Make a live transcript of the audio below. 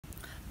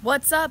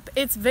What's up?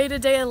 It's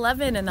VEDA Day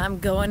 11 and I'm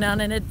going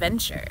on an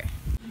adventure.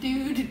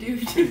 VEDA!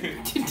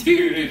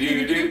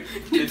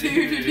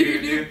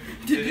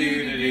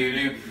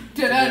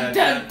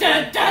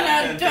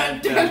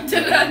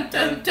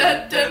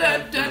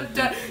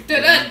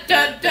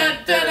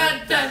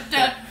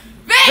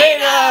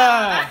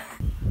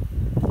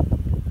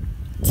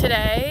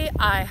 Today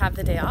I have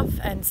the day off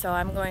and so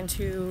I'm going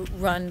to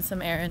run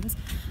some errands.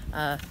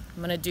 I'm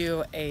gonna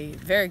do a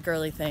very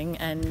girly thing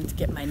and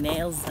get my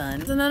nails done.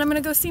 And then I'm gonna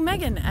go see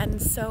Megan,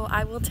 and so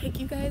I will take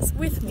you guys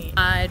with me.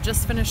 I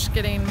just finished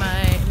getting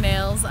my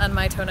nails and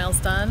my toenails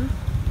done.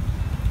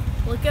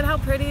 Look at how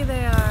pretty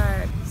they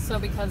are. So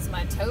because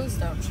my toes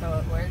don't show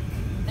at work,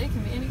 they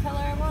can be any color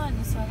I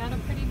want, so I got a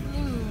pretty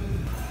blue.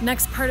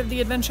 Next part of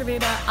the adventure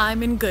VEDA,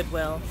 I'm in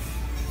Goodwill.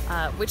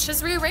 Which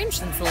has rearranged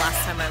since the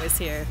last time I was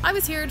here. I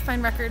was here to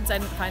find records, I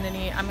didn't find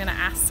any. I'm gonna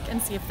ask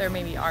and see if there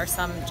maybe are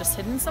some just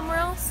hidden somewhere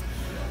else.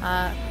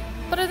 But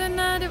other than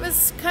that, it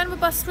was kind of a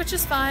bust, which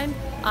is fine.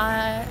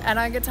 And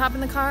I get to hop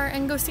in the car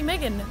and go see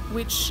Megan,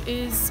 which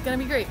is gonna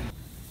be great.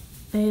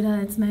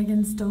 VEDA, it's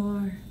Megan's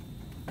door.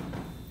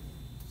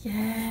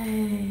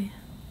 Yay.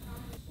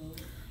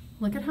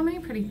 Look at how many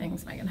pretty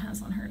things Megan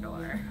has on her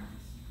door.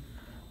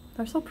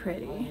 They're so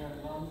pretty,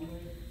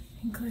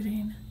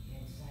 including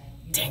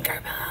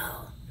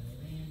Tinkerbell.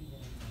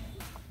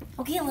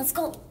 Okay, let's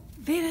go.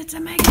 VEDA, it's a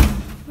Megan.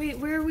 Wait,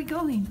 where are we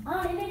going?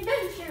 On an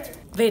adventure.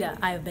 VEDA,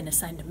 I have been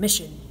assigned a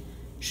mission.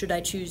 Should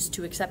I choose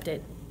to accept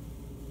it?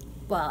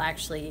 Well,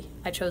 actually,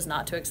 I chose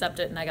not to accept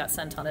it and I got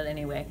sent on it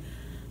anyway.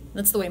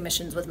 That's the way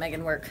missions with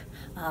Megan work.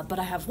 But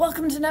I have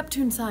welcome to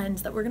Neptune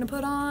signs that we're gonna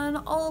put on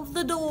all of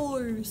the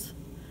doors.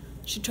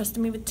 She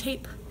trusted me with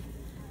tape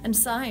and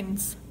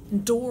signs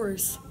and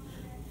doors.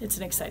 It's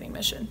an exciting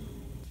mission.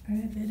 All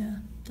right,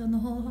 VEDA, done the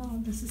whole hall.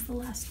 This is the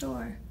last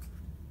door.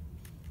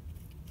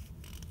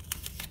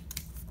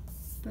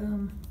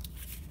 Boom.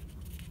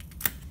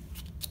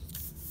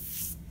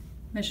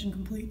 Mission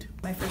complete.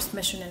 My first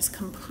mission is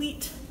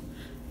complete,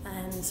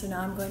 and so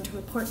now I'm going to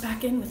report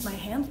back in with my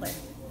handler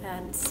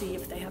and see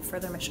if they have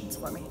further missions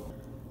for me.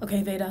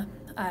 Okay, VEDA,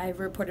 I've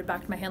reported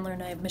back to my handler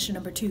and I have mission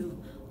number 2,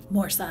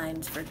 more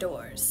signs for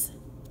doors.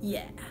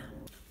 Yeah.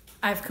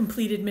 I've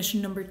completed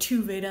mission number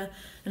 2, VEDA,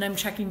 and I'm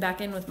checking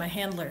back in with my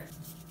handler.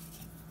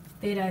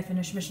 VEDA, I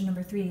finished mission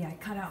number 3. I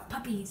cut out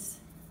puppies.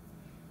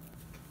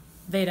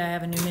 VEDA, I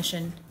have a new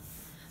mission.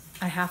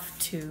 I have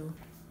to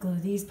glue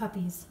these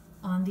puppies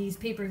on these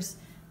papers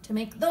to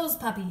make those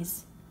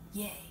puppies.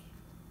 Yay.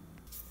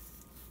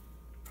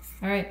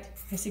 All right,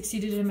 I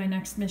succeeded in my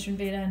next mission,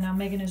 VEDA, and now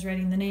Megan is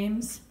writing the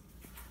names.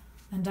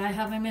 And I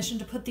have my mission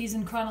to put these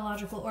in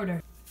chronological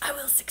order. I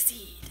will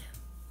succeed.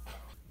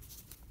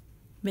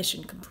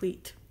 Mission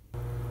complete.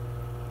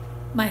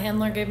 My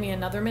handler gave me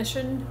another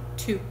mission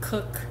to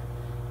cook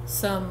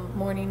some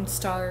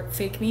Morningstar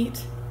fake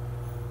meat.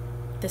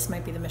 This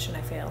might be the mission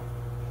I fail.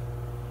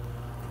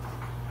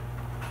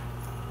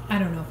 I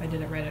don't know if I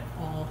did it right at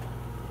all.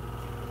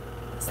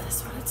 Is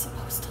this what it's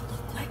supposed to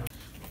look like?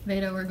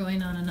 VEDA, we're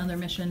going on another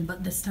mission,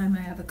 but this time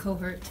I have a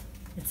covert.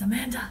 It's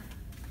Amanda.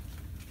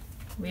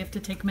 We have to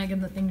take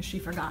Megan the things she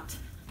forgot.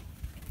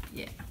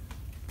 Yeah.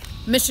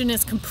 Mission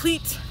is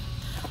complete.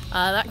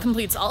 That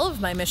completes all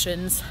of my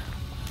missions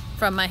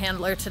from my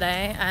handler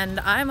today, and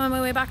I'm on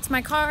my way back to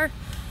my car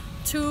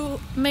to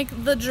make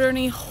the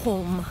journey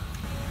home.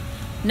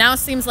 Now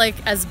seems like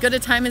as good a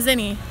time as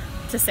any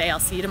to say I'll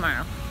see you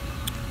tomorrow.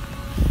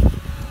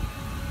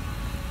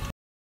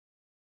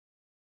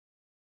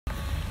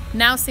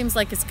 Now seems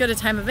like as good a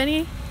time of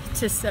any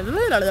to say.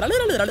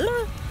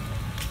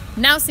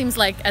 Now seems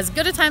like as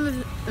good a time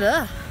of.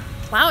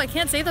 Wow, I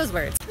can't say those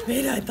words.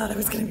 VEDA, I thought I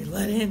was gonna be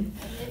let in,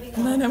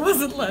 and then I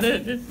wasn't let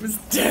in. It was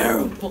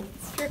terrible.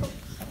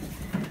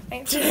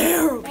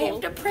 Terrible. I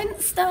have to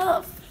print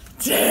stuff.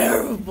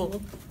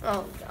 Terrible.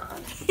 Oh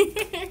God.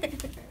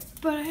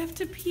 But I have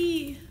to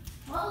pee.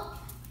 Well,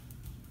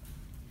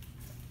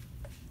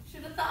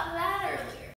 should have thought of that earlier.